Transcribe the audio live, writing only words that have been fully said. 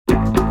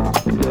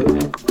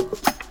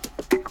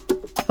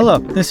Hello,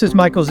 this is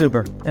Michael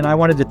Zuber, and I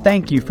wanted to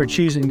thank you for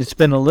choosing to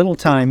spend a little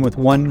time with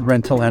one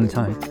rental at a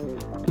time.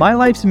 My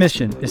life's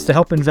mission is to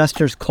help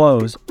investors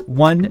close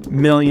 1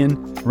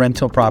 million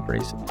rental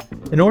properties.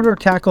 In order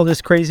to tackle this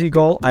crazy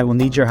goal, I will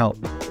need your help.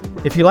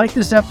 If you like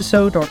this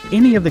episode or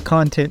any of the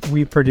content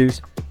we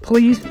produce,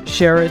 please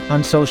share it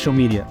on social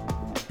media.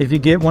 If you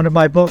get one of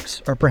my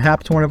books or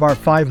perhaps one of our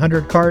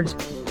 500 cards,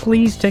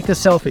 please take a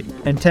selfie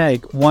and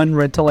tag one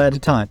rental at a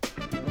time.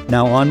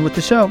 Now on with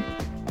the show.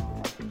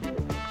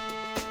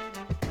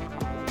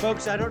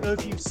 Folks, I don't know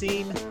if you've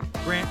seen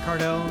Grant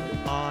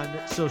Cardone on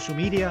social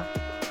media.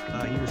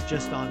 He was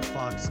just on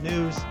Fox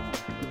News.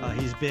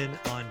 He's been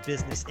on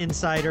Business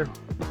Insider.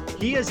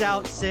 He is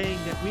out saying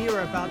that we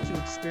are about to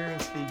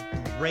experience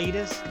the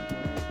greatest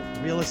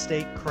real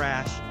estate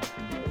crash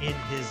in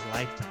his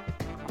lifetime.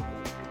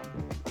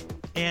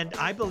 And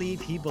I believe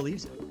he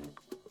believes it.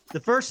 The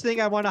first thing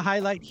I want to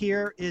highlight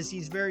here is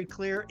he's very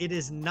clear. It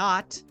is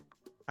not,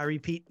 I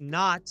repeat,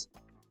 not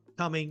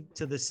coming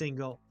to the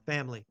single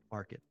family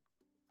market.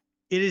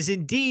 It is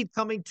indeed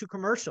coming to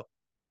commercial,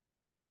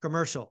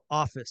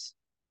 office,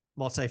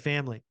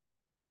 multifamily.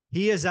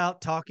 He is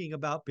out talking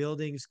about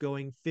buildings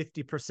going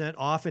 50%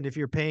 off. And if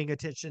you're paying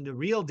attention to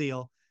Real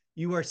Deal,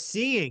 you are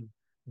seeing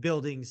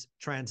buildings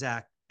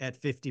transact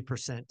at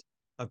 50%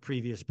 of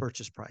previous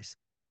purchase price.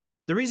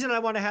 The reason I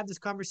want to have this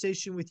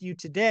conversation with you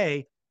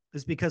today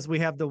is because we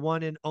have the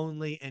one and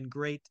only and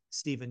great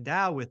Stephen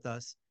Dow with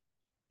us.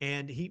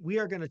 And we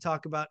are going to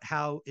talk about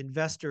how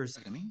investors,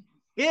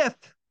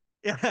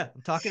 I'm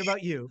talking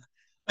about you,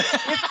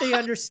 if they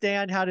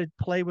understand how to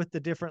play with the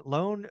different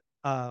loan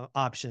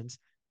options,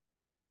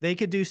 they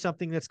could do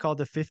something that's called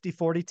the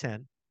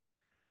 50-40-10.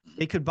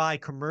 They could buy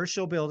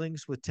commercial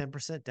buildings with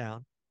 10%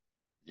 down.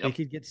 Yep. They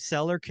could get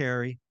seller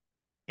carry,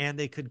 and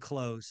they could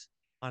close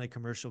on a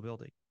commercial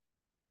building.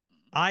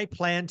 I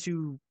plan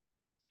to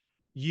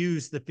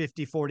use the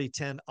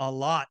 50-40-10 a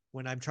lot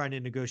when I'm trying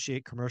to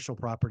negotiate commercial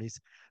properties.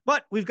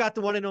 But we've got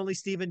the one and only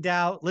Stephen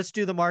Dow. Let's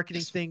do the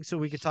marketing thing so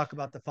we can talk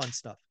about the fun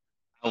stuff.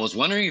 I was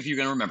wondering if you're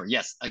going to remember.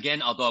 Yes,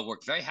 again, although I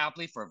work very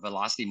happily for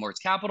Velocity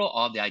Mortgage Capital,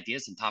 all the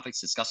ideas and topics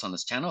discussed on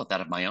this channel are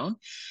that of my own.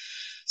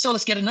 So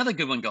let's get another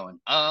good one going.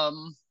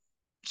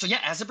 So yeah,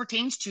 as it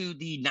pertains to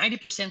the 90%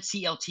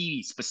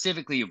 CLT,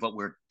 specifically of what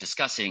we're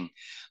discussing,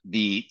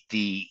 the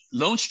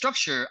loan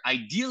structure,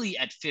 ideally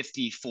at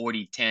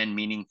 50-40-10,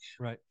 meaning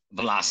right.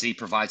 Velocity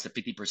provides the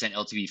 50%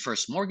 LTV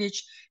first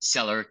mortgage,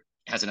 seller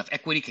has enough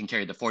equity, can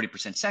carry the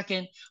 40%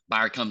 second,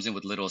 buyer comes in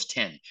with little as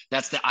 10.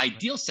 That's the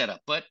ideal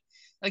setup. But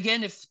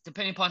again, if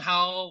depending upon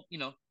how,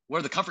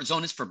 where the comfort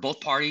zone is for both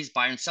parties,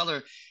 buyer and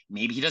seller,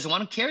 maybe he doesn't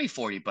want to carry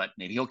 40, but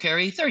maybe he'll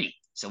carry 30.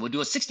 So we'll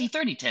do a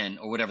 60-30-10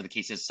 or whatever the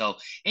case is. So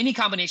any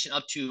combination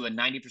up to a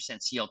 90%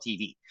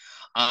 CLTV.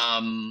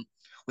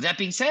 With that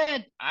being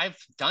said, I've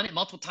done it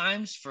multiple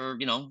times for,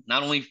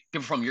 not only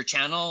people from your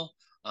channel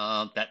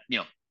that,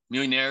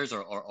 millionaires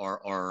or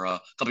a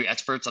couple of your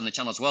experts on the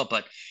channel as well,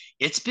 but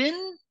it's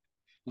been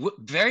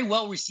very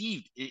well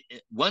received.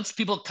 Once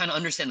people kind of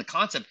understand the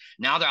concept,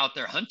 now they're out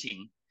there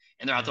hunting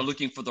and they're out there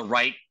looking for the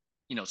right,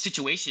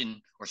 situation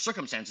or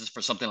circumstances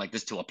for something like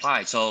this to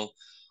apply. So,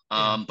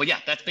 but yeah,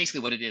 that's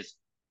basically what it is.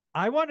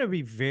 I want to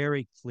be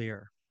very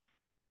clear.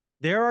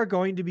 There are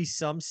going to be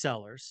some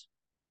sellers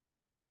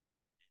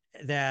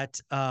that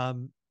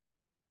the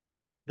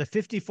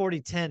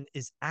 50-40-10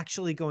 is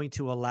actually going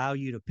to allow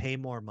you to pay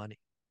more money.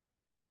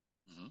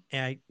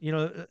 And,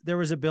 there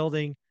was a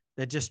building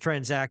that just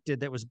transacted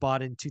that was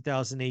bought in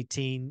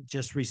 2018,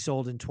 just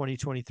resold in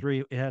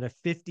 2023. It had a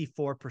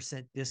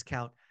 54%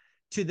 discount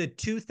to the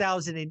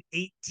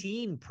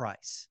 2018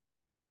 price.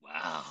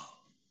 Wow.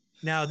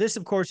 Now, this,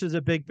 of course, is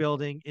a big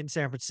building in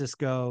San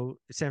Francisco.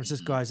 San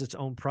Francisco has its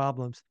own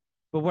problems.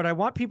 But what I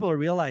want people to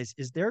realize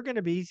is they're going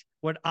to be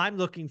what I'm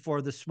looking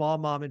for, the small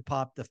mom and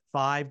pop, the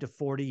 5 to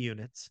 40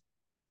 units.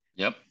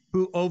 Yep.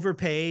 Who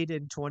overpaid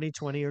in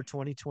 2020 or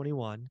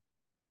 2021.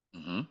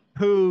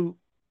 Who,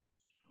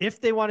 if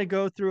they want to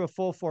go through a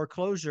full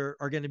foreclosure,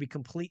 are going to be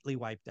completely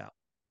wiped out.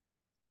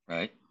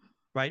 Right?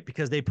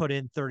 Because they put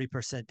in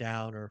 30%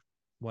 down or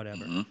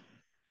whatever.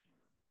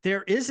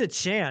 There is a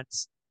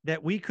chance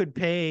that we could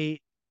pay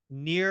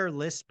near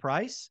list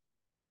price,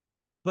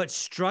 but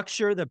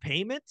structure the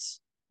payments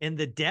and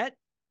the debt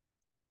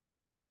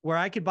where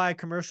I could buy a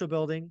commercial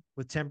building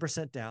with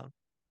 10% down.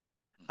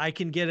 I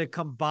can get a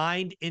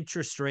combined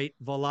interest rate,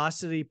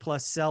 Velocity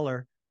plus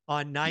seller,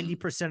 on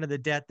 90% of the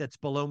debt that's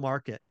below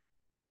market.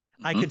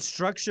 I could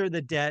structure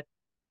the debt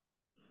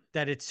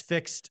that it's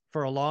fixed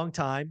for a long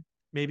time,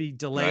 maybe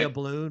delay a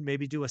balloon,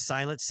 maybe do a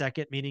silent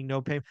second, meaning no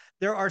payment.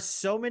 There are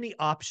so many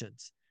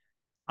options.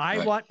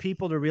 I want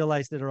people to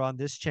realize that are on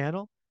this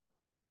channel,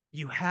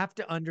 you have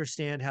to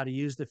understand how to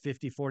use the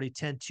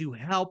 50-40-10 to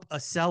help a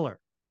seller.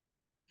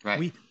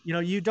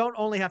 You don't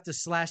only have to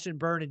slash and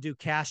burn and do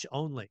cash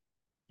only.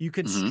 You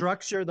can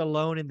structure the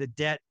loan and the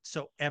debt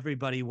so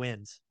everybody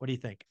wins. What do you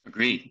think?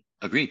 Agreed.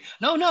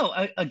 No.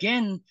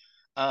 Again,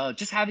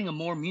 just having a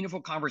more meaningful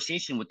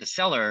conversation with the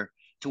seller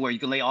to where you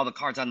can lay all the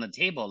cards on the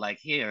table. Like,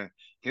 here,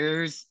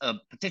 here's a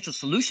potential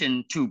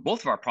solution to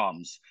both of our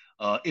problems.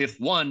 If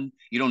one,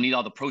 you don't need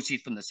all the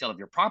proceeds from the sale of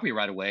your property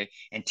right away,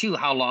 and two,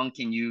 how long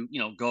can you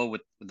go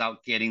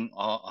without getting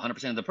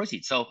 100% of the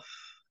proceeds? So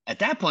at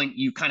that point,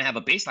 you kind of have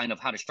a baseline of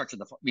how to structure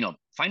the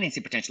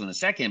financing potential in a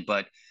second,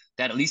 but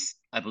that at least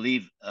I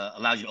believe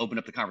allows you to open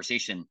up the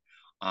conversation.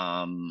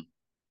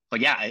 But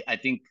yeah, I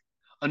think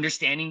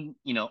understanding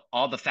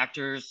all the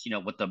factors,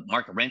 what the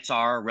market rents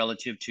are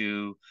relative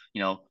to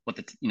what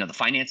the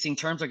financing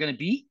terms are going to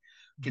be,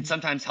 can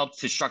sometimes help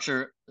to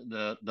structure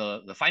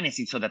the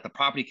financing so that the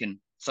property can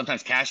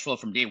sometimes cash flow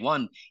from day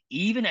one,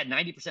 even at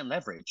 90%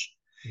 leverage.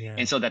 Yeah.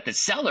 And so that the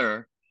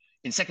seller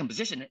in second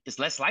position is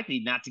less likely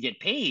not to get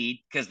paid,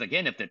 because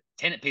again, if the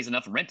tenant pays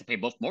enough rent to pay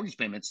both mortgage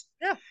payments,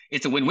 yeah,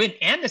 it's a win-win.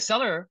 And the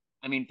seller,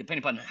 I mean,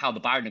 depending upon how the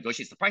buyer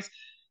negotiates the price,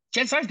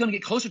 chances are he's going to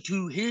get closer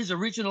to his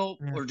original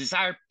or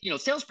desired,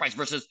 sales price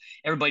versus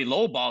everybody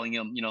lowballing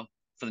him,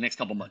 for the next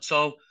couple months.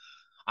 So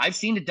I've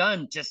seen it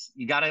done. Just,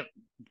 you got to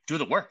do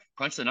the work,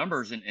 crunch the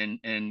numbers, and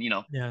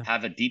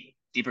have a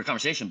deeper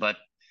conversation. But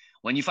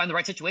when you find the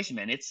right situation,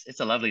 man, it's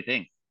a lovely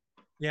thing.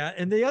 Yeah.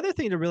 And the other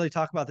thing to really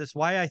talk about this,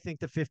 why I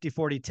think the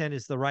 50-40-10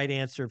 is the right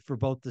answer for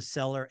both the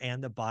seller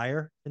and the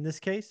buyer in this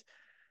case,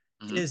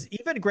 is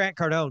even Grant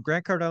Cardone.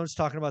 Grant Cardone's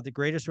talking about the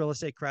greatest real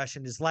estate crash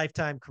in his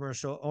lifetime,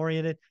 commercial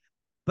oriented,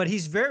 but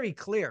he's very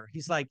clear.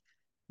 He's like,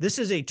 this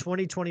is a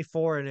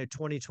 2024 and a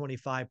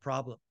 2025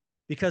 problem,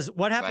 because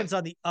what happens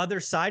on the other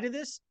side of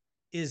this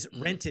is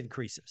rent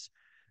increases.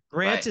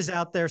 Grant is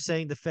out there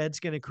saying the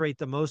Fed's going to create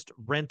the most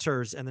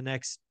renters in the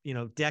next,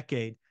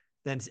 decade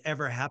than's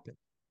ever happened.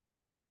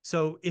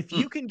 So if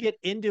you can get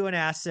into an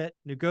asset,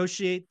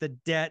 negotiate the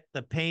debt,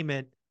 the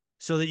payment,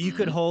 so that you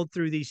could hold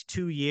through these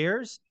 2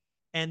 years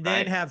and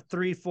then have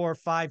 3, 4,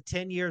 5,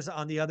 10 years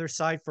on the other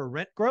side for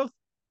rent growth,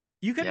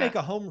 you can make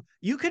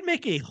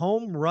a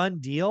home run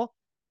deal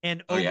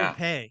and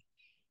overpay.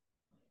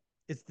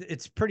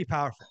 It's pretty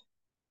powerful.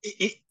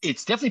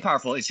 It's definitely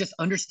powerful. It's just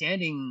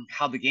understanding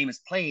how the game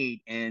is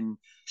played and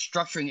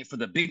structuring it for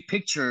the big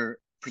picture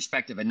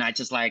perspective, and not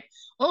just like,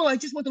 oh, I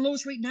just want the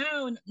lowest rate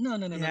now. And no.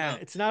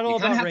 It's not all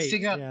about rate.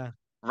 Figure out,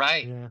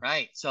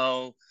 right.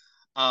 So,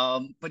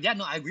 but yeah,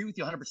 no, I agree with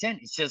you 100%.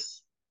 It's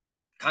just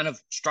kind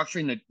of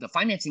structuring the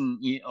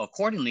financing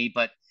accordingly,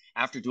 but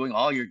after doing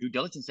all your due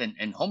diligence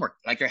and homework,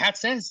 like your hat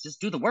says,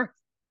 just do the work.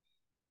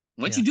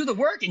 Once you do the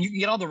work and you can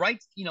get all the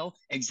right,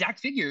 exact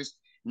figures,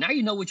 now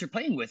you know what you're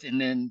playing with.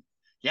 And then,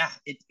 I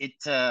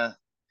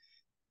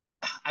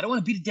don't want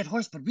to beat a dead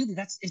horse, but really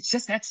it's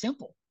just that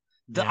simple.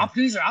 The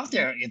opportunities are out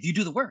there if you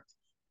do the work.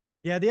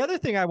 Yeah. The other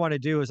thing I want to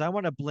do is I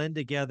want to blend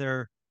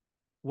together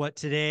what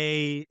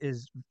today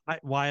is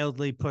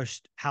wildly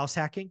pushed house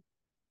hacking.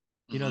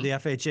 The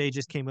FHA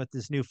just came with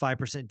this new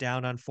 5%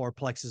 down on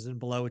fourplexes and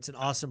below. It's an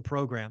awesome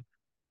program.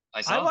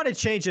 I want to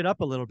change it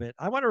up a little bit.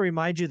 I want to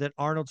remind you that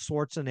Arnold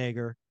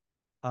Schwarzenegger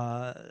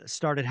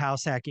started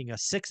house hacking a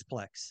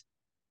sixplex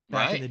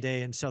back in the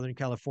day in Southern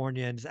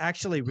California. And it's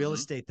actually real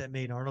estate that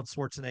made Arnold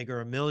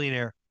Schwarzenegger a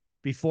millionaire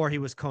before he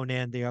was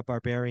Conan the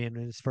Barbarian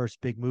in his first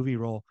big movie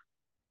role,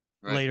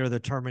 later the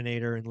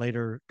Terminator, and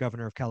later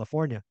governor of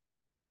California.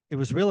 It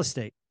was real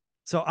estate.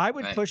 So I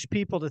would push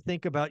people to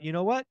think about, you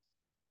know what?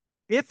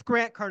 If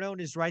Grant Cardone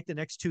is right, the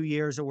next 2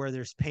 years are where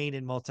there's pain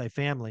in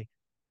multifamily,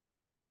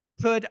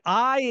 could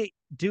I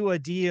do a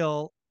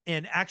deal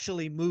and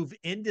actually move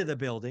into the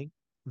building,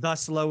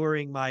 thus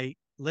lowering my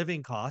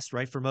living costs,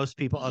 right? For most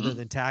people, other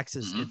than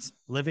taxes, it's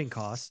living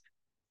costs.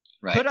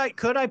 Right.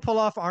 Could I pull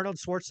off Arnold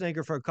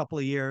Schwarzenegger for a couple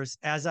of years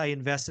as I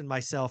invest in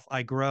myself,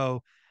 I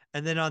grow,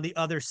 and then on the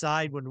other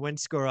side, when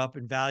rents go up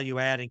and value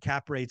add and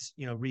cap rates,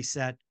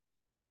 reset,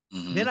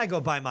 then I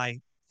go buy my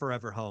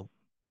forever home.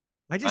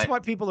 I just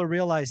want people to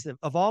realize that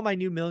of all my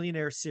new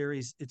Millionaire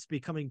series, it's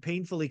becoming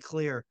painfully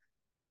clear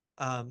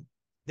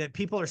that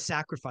people are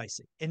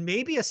sacrificing. And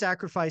maybe a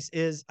sacrifice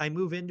is I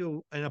move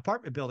into an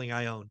apartment building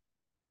I own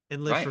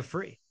and live for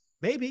free.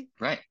 Maybe.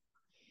 Right.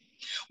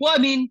 Well, I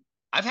mean,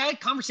 I've had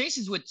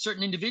conversations with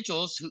certain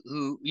individuals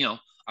who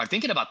are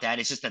thinking about that.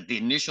 It's just that the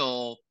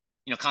initial,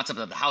 concept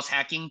of the house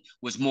hacking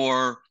was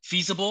more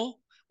feasible,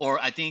 or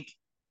I think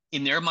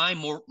in their mind,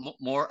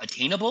 more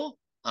attainable.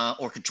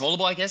 Or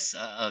controllable, I guess,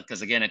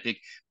 because again, I think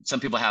some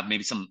people have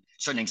maybe some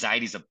certain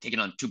anxieties of taking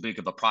on too big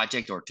of a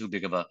project or too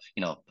big of a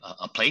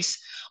place.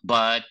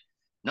 But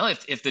no,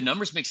 if the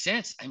numbers make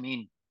sense, I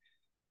mean,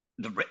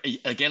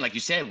 again, like you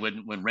said,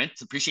 when rent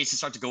appreciation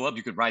starts to go up,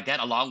 you could ride that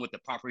along with the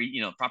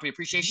property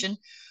appreciation.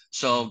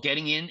 So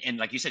getting in and,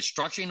 like you said,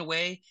 structuring a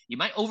way, you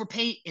might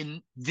overpay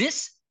in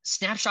this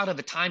snapshot of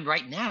a time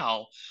right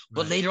now,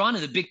 but later on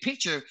in the big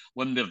picture,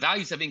 when the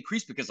values have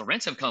increased because the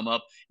rents have come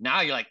up,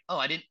 now you're like, oh,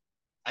 I didn't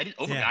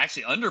overpay. I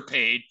actually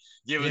underpaid,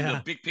 given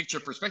the big picture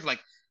perspective.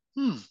 Like,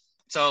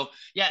 So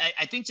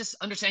I think just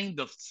understanding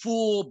the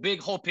full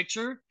whole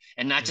picture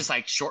and not just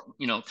like short,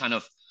 kind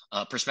of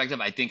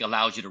perspective, I think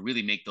allows you to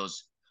really make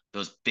those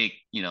big,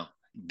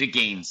 big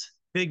gains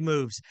Big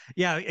moves.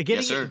 Yeah.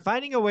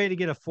 Finding a way to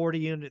get a 40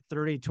 unit,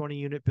 30, 20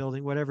 unit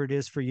building, whatever it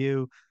is for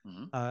you,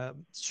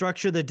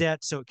 structure the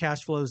debt so it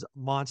cash flows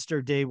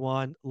monster day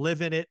one,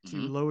 live in it to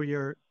lower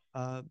your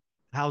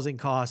housing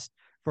costs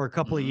for a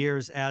couple of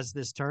years as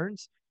this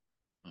turns.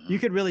 You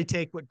could really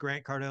take what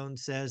Grant Cardone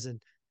says and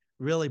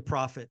really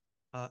profit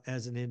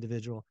as an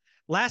individual.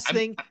 Last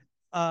thing,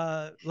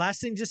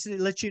 just to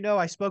let you know,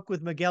 I spoke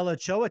with Miguel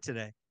Ochoa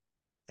today.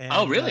 And,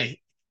 oh,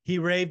 really? He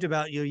raved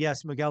about you.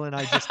 Yes, Miguel and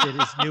I just did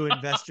his new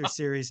investor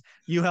series.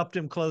 You helped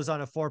him close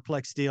on a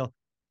fourplex deal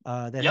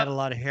that had a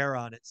lot of hair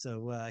on it. So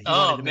he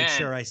wanted to make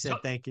sure I said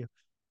thank you.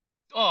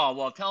 Oh,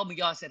 well, tell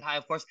Miguel I said hi,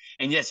 of course.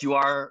 And yes, you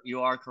are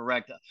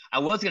correct. I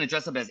was going to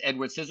dress up as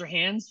Edward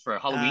Scissorhands for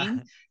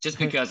Halloween just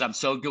because I'm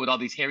so good with all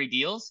these hairy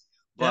deals.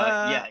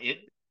 But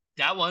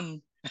that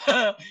one,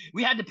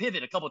 we had to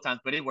pivot a couple of times,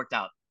 but it worked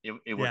out.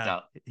 It worked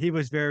out. He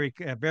was very,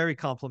 very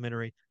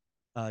complimentary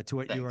to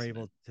what you were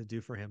able to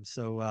do for him.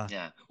 So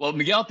yeah. Well,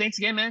 Miguel, thanks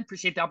again, man.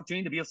 Appreciate the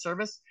opportunity to be of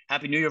service.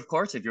 Happy New Year, of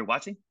course, if you're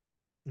watching.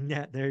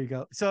 Yeah, there you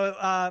go.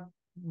 So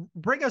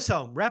bring us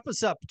home. Wrap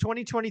us up.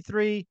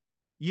 2023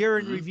 year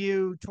in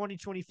review,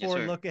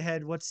 2024 look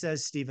ahead. What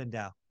says Stephen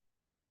Dow?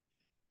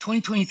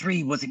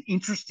 2023 was an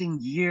interesting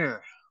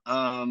year.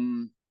 Yeah,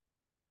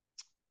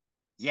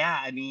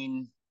 I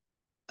mean,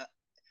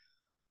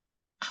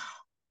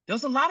 there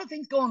was a lot of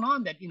things going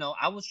on that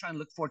I was trying to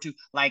look forward to.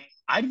 Like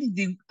I didn't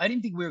think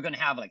we were going to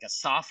have like a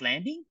soft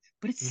landing,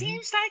 but it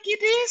seems like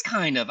it is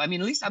kind of. I mean,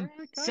 at least I'm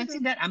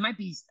sensing that I might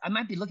be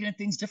looking at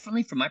things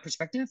differently from my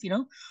perspective,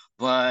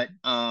 But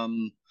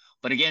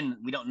again,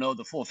 we don't know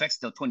the full effects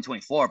until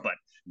 2024. But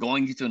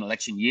going into an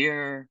election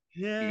year,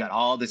 you got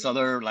all this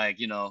other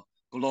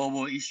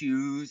global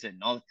issues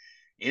and all.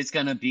 It's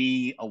gonna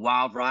be a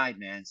wild ride,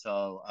 man.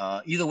 So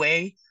either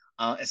way,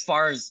 as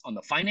far as on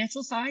the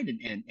financial side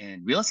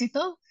and real estate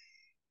though,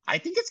 I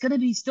think it's going to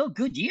be still a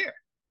good year.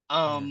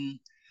 I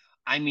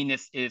mean,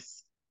 if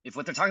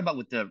what they're talking about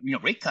with the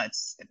rate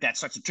cuts, if that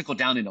starts to trickle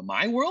down into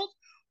my world,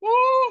 woo,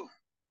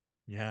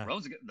 yeah,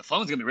 the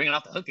phone's going to be ringing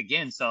off the hook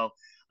again. So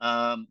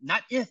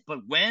not if,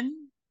 but when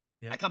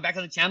I come back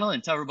on the channel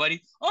and tell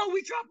everybody, oh,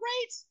 we dropped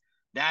rates,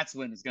 that's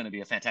when it's going to be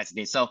a fantastic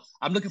day. So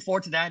I'm looking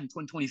forward to that in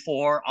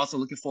 2024. Also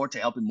looking forward to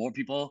helping more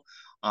people.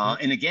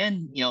 And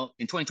again,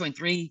 in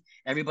 2023,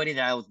 everybody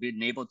that I was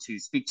being able to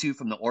speak to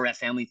from the ORAT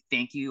family,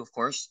 thank you, of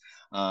course,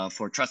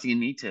 for trusting in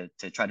me to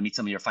try to meet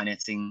some of your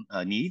financing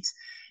needs.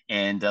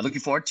 And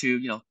looking forward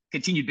to,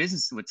 continued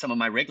business with some of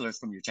my regulars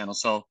from your channel.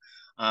 So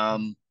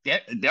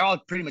they're all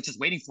pretty much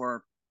just waiting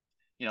for,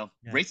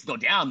 rates to go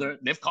down.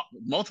 They've called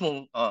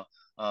multiple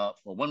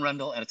one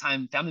rental at a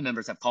time. Family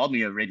members have called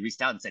me, already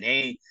reached out and said,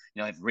 hey,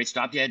 have rates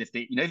dropped yet? If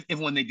they, if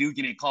when they do,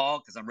 give me a call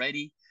because I'm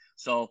ready.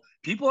 So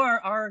people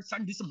are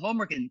starting to do some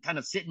homework and kind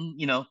of sitting,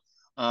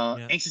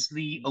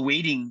 anxiously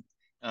awaiting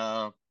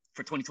for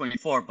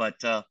 2024.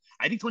 But I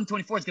think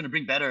 2024 is going to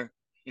bring better.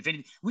 If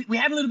anything, we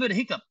had a little bit of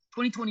hiccup.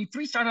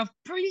 2023 started off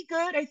pretty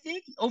good, I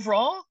think,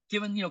 overall,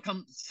 given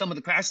some of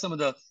the crash, some of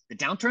the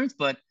downturns.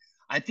 But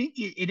I think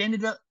it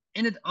ended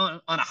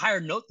on a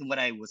higher note than what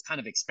I was kind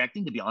of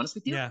expecting, to be honest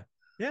with you.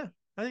 Yeah,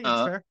 I think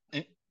it's fair.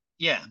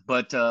 Yeah,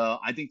 but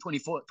I think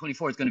 24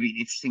 is going to be an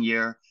interesting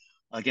year.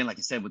 Again, like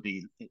I said, with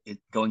it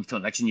going to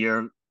election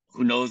year,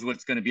 who knows what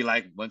it's going to be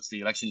like once the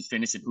election is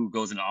finished and who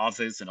goes into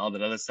office and all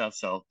that other stuff.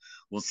 So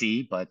we'll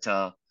see. But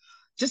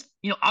just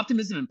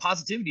optimism and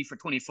positivity for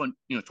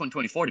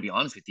 2024. To be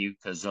honest with you,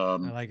 because I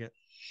like it.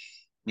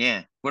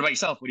 Yeah. What about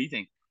yourself? What do you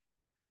think?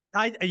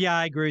 I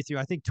agree with you.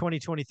 I think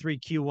 2023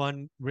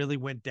 Q1 really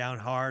went down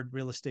hard.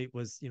 Real estate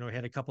was,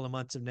 had a couple of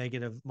months of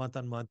negative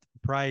month-on-month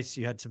price.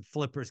 You had some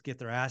flippers get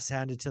their ass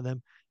handed to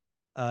them.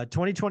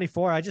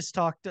 2024, I just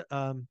talked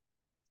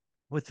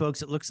with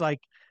folks. It looks like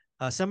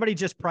somebody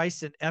just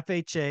priced an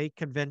FHA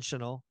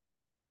conventional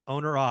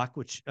owner occ,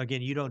 which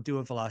again, you don't do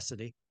a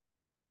Velocity.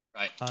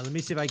 Right. Let me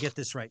see if I get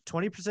this right.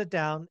 20%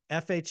 down,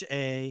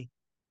 FHA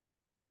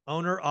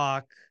owner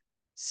occ,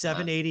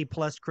 780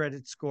 plus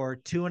credit score,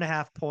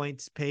 2.5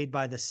 points paid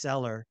by the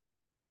seller.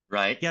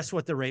 Right. Guess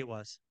what the rate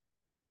was?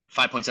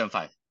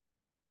 5.75.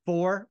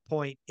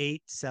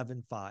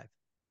 4.875.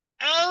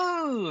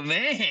 Oh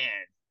man.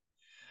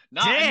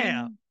 No,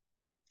 damn.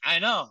 I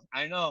know.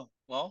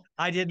 Well,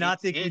 I did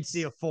not think we'd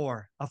see a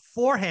four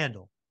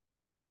handle.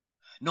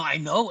 No, I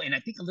know, and I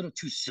think a little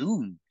too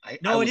soon. I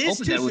was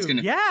hoping that it was going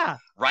to. Yeah.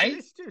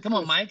 Right? Come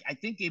on, Mike. I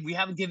think we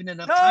haven't given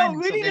enough time. No,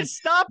 we need to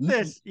stop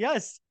this.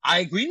 Yes. I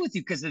agree with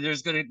you because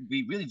there's going to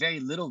be really very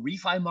little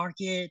refi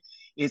market.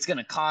 It's going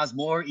to cause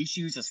more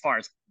issues as far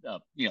as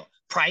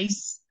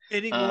price.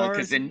 Bidding wars.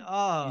 Because then,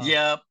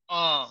 yeah.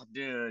 Oh,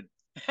 dude.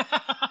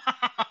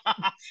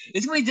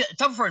 It's going to be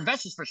tough for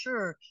investors for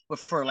sure, but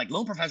for like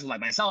loan professionals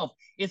like myself,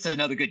 it's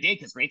another good day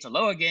because rates are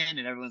low again,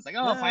 and everyone's like,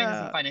 "Oh,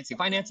 financing."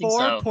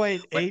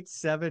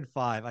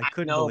 4.875. I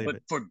couldn't believe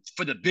it. But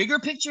for the bigger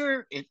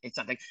picture, it's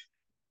not like.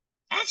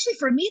 Actually,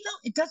 for me though,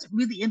 it doesn't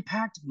really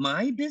impact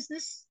my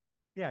business.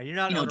 Yeah, you're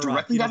not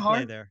directly that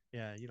hard there.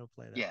 Yeah, you don't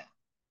play there. Yeah,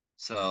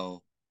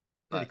 so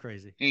pretty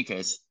crazy. In any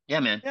case,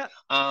 yeah, man. Yeah.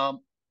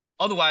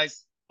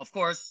 Otherwise, of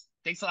course,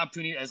 thanks for the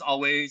opportunity. As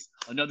always,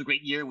 another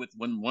great year with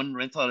one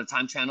rental at a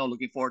time channel.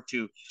 Looking forward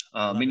to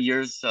many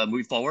years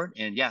moving forward.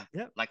 And yeah,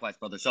 likewise,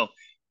 brother. So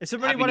if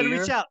somebody wanted to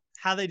reach out,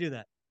 how they do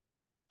that?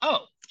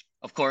 Oh,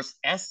 of course,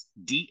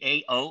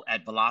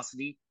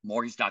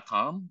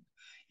 SDAO@velocitymortgage.com.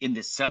 In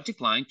the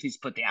subject line, please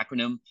put the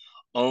acronym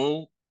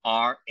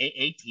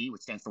ORAAT,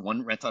 which stands for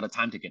one rental at a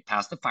time to get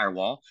past the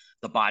firewall.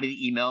 The body of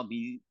the email,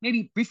 be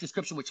maybe brief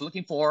description, what you're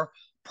looking for.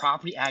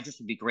 Property address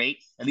would be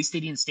great. At least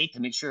city and state to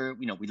make sure,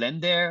 we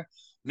lend there.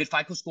 Mid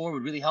FICO score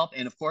would really help.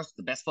 And of course,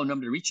 the best phone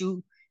number to reach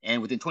you.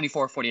 And within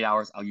 24, 48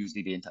 hours, I'll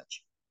usually be in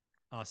touch.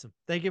 Awesome.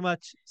 Thank you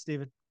much,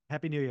 Stephen.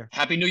 Happy New Year.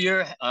 Happy New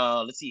Year.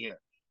 Let's see here.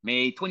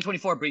 May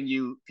 2024 bring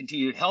you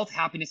continued health,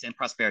 happiness, and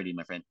prosperity,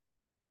 my friend.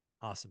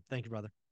 Awesome. Thank you, brother.